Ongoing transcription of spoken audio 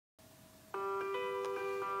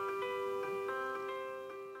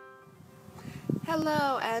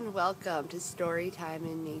Hello and welcome to Storytime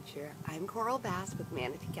in Nature. I'm Coral Bass with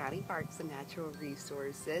Manatee County Parks and Natural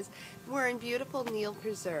Resources. We're in beautiful Neal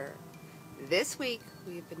Preserve. This week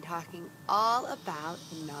we've been talking all about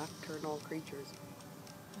nocturnal creatures,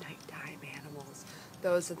 nighttime animals.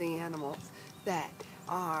 Those are the animals that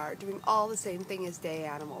are doing all the same thing as day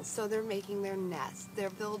animals. So they're making their nests, they're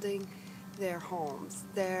building their homes,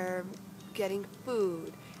 they're getting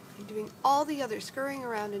food, and doing all the other, scurrying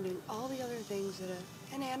around and doing all the other things that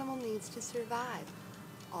an animal needs to survive,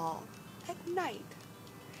 all at night.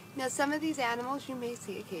 Now, some of these animals you may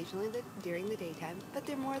see occasionally during the daytime, but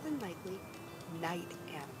they're more than likely night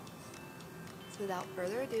animals. So without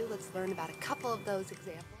further ado, let's learn about a couple of those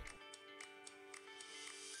examples.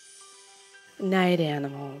 Night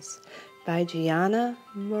Animals by Gianna,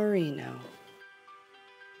 Marino.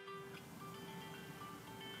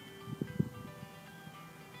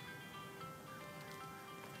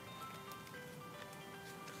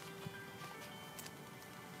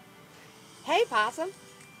 Hey, Possum,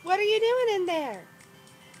 what are you doing in there?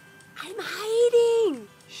 I'm hiding.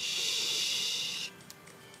 Shh.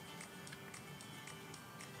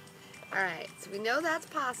 All right, so we know that's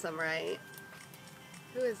Possum, right?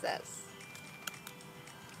 Who is this?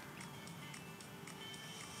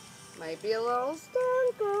 Might be a little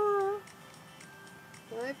stinker.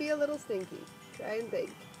 Might be a little stinky. Try and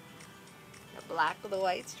think. A black with a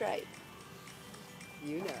white stripe.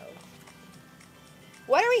 You know.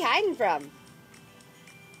 What are we hiding from?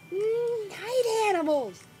 Night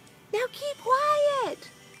animals. Now keep quiet.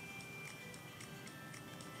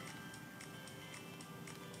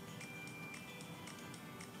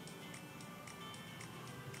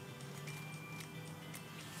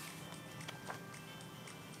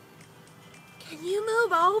 Can you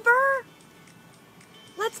move over?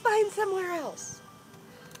 Let's find somewhere else.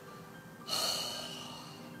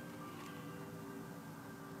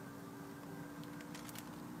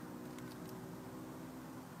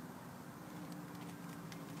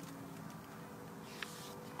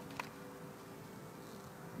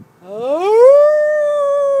 Oh!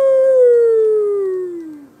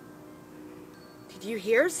 Did you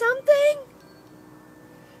hear something?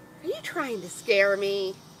 Are you trying to scare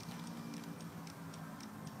me?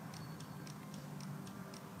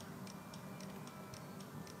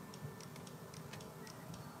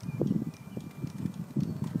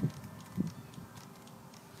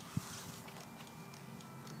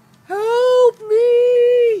 Help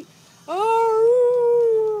me! Oh!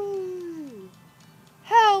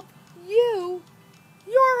 Help you!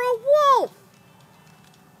 You're a wolf!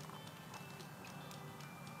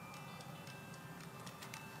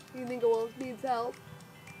 You think a wolf needs help?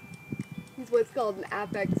 He's what's called an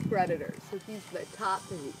apex predator, so he's the top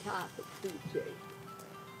of food chain.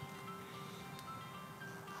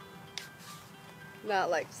 Not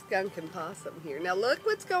like skunk and possum here. Now look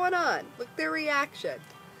what's going on. Look their reaction.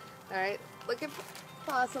 Alright, look at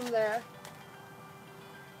Possum there.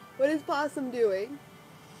 What is Possum doing?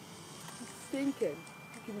 He's stinking.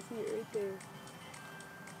 You can see it right there.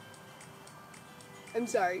 I'm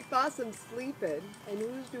sorry, Possum's sleeping, and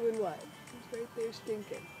who's doing what? Who's right there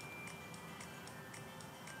stinking?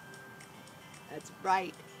 That's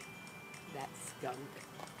right, that's skunk.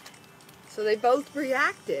 So they both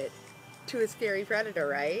reacted to a scary predator,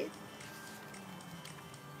 right?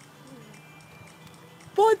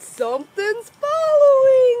 But something's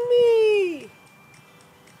following me!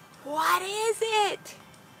 What is it?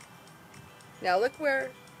 Now look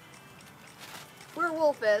where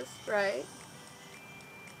Wolf is, right?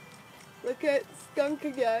 Look at skunk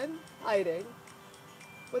again, hiding.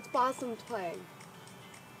 What's Possum playing?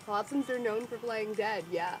 Possums are known for playing dead,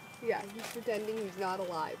 yeah, he's pretending he's not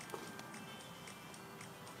alive.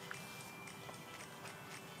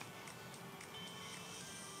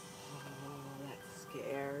 Oh, that's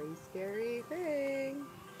scary, scary thing.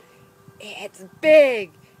 It's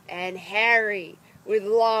big and hairy with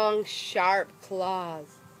long, sharp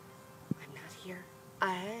claws. I'm not here.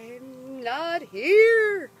 I'm not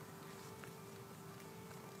here.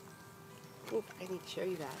 Oop, I need to show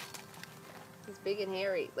you that. He's big and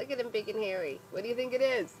hairy. Look at him, big and hairy. What do you think it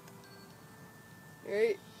is?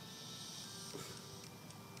 Right?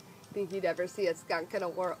 Think you'd ever see a skunk and a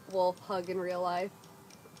wolf hug in real life?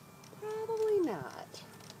 Probably not.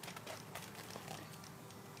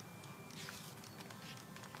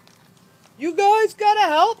 You guys gotta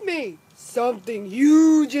help me! Something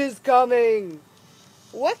huge is coming!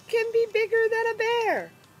 What can be bigger than a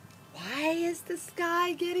bear? Why is the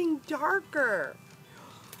sky getting darker?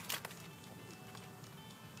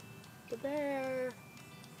 The bear.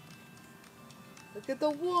 Look at the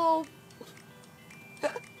wolf.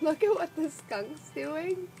 Look at what the skunk's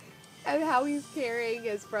doing and how he's carrying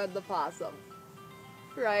his friend the possum.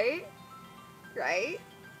 Right? Right?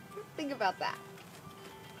 Think about that.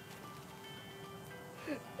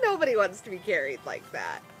 Nobody wants to be carried like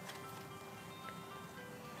that.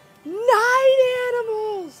 Night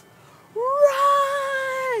animals!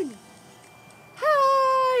 Run!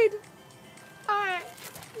 Hide! Alright.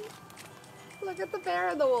 Look at the bear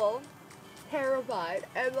and the wolf. Terrified.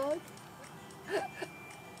 And look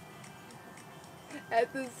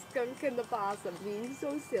at the skunk and the possum being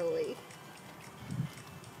so silly.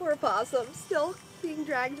 Poor possum, still being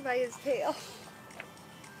dragged by his tail.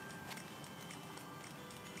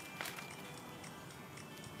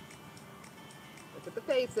 Look at the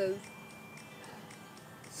faces.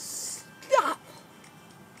 Stop!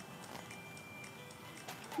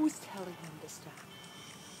 Who's telling them to stop?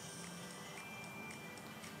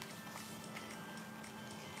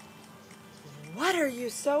 What are you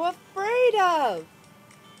so afraid of?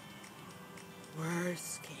 We're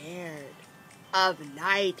scared of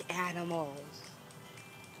night animals.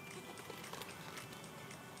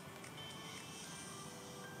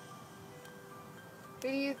 Who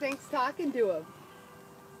do you think's talking to him?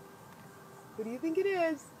 Who do you think it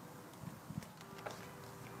is?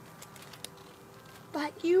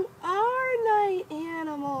 But you are night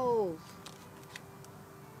animals.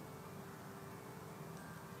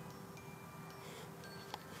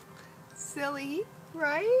 Silly,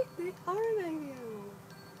 right? They are night animals.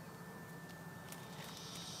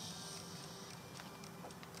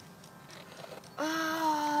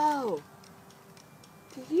 Oh!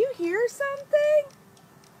 Did you hear something?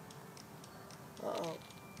 Uh-oh.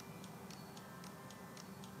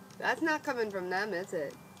 That's not coming from them, is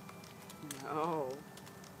it? No.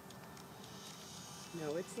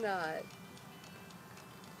 No, it's not.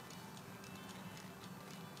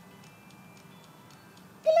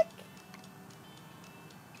 Click!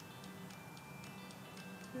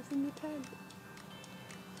 Who's in the tent?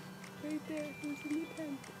 Right there, who's in the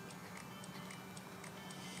tent?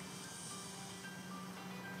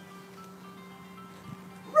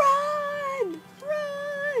 Run!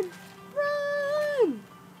 Run! Run!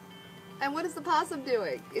 And what is the possum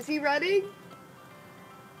doing? Is he running?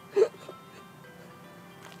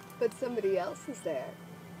 But somebody else is there.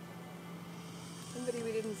 Somebody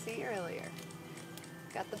we didn't see earlier.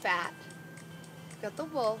 Got the bat. We've got the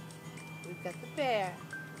wolf. We've got the bear.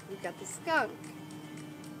 We've got the skunk.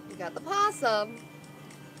 We've got the possum.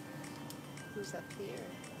 Who's up here?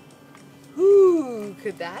 Who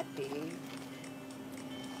could that be?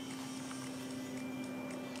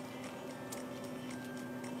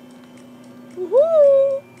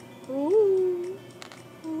 Woohoo! Ooh!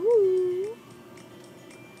 Ooh!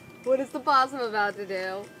 What is the possum about to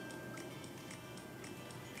do?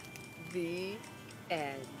 The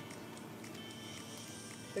end.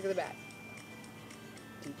 Look at the back.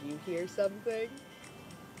 Did you hear something?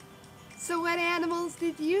 So what animals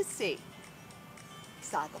did you see? We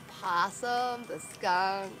saw the possum, the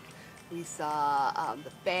skunk, we saw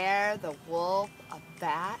the bear, the wolf, a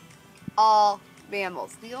bat, all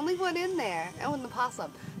mammals. The only one in there, and the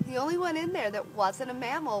possum, the only one in there that wasn't a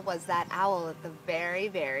mammal was that owl at the very,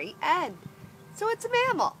 very end. So it's a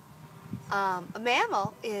mammal. A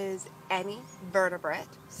mammal is any vertebrate,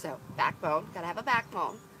 so backbone, gotta have a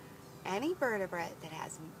backbone. Any vertebrate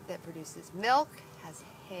that produces milk, has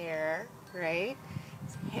hair, right?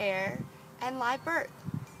 It's hair and live birth.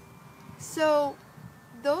 So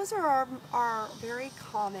those are our very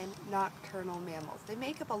common nocturnal mammals. They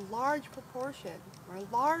make up a large proportion, or a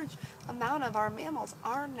large amount of our mammals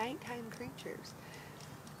are nighttime creatures.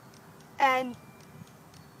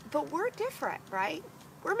 But we're different, right?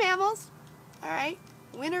 We're mammals, all right?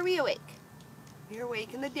 When are we awake? We're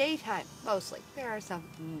awake in the daytime, mostly. There are some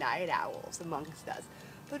night owls amongst us.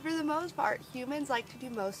 But for the most part, humans like to do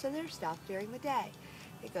most of their stuff during the day.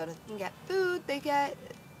 They go to get food, they go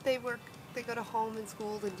to home and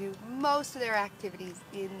school and do most of their activities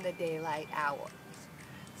in the daylight hours.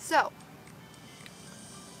 So,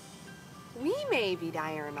 we may be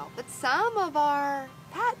diurnal, but some of our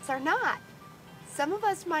pets are not. Some of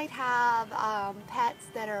us might have pets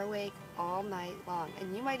that are awake all night long,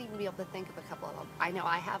 and you might even be able to think of a couple of them. I know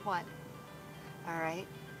I have one. All right,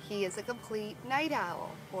 he is a complete night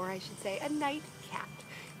owl, or I should say a night cat.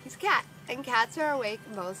 He's a cat, and cats are awake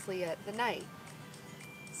mostly at the night.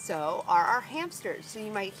 So are our hamsters. So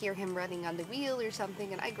you might hear him running on the wheel or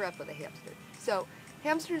something, and I grew up with a hamster. So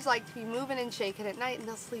hamsters like to be moving and shaking at night, and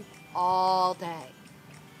they'll sleep all day.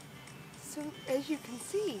 So as you can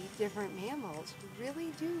see, different mammals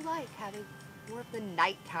really do like having more of the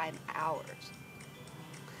nighttime hours.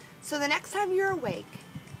 So the next time you're awake,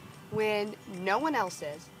 when no one else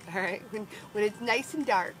is, all right? When it's nice and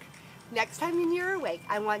dark. Next time when you're awake,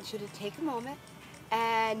 I want you to take a moment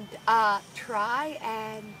and try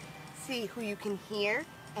and see who you can hear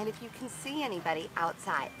and if you can see anybody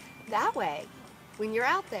outside. That way, when you're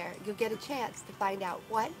out there, you'll get a chance to find out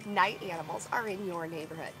what night animals are in your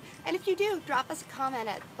neighborhood. And if you do, drop us a comment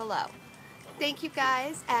below. Thank you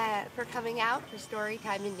guys for coming out for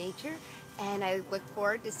Storytime in Nature, and I look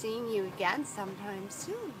forward to seeing you again sometime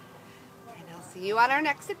soon. And I'll see you on our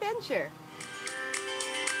next adventure.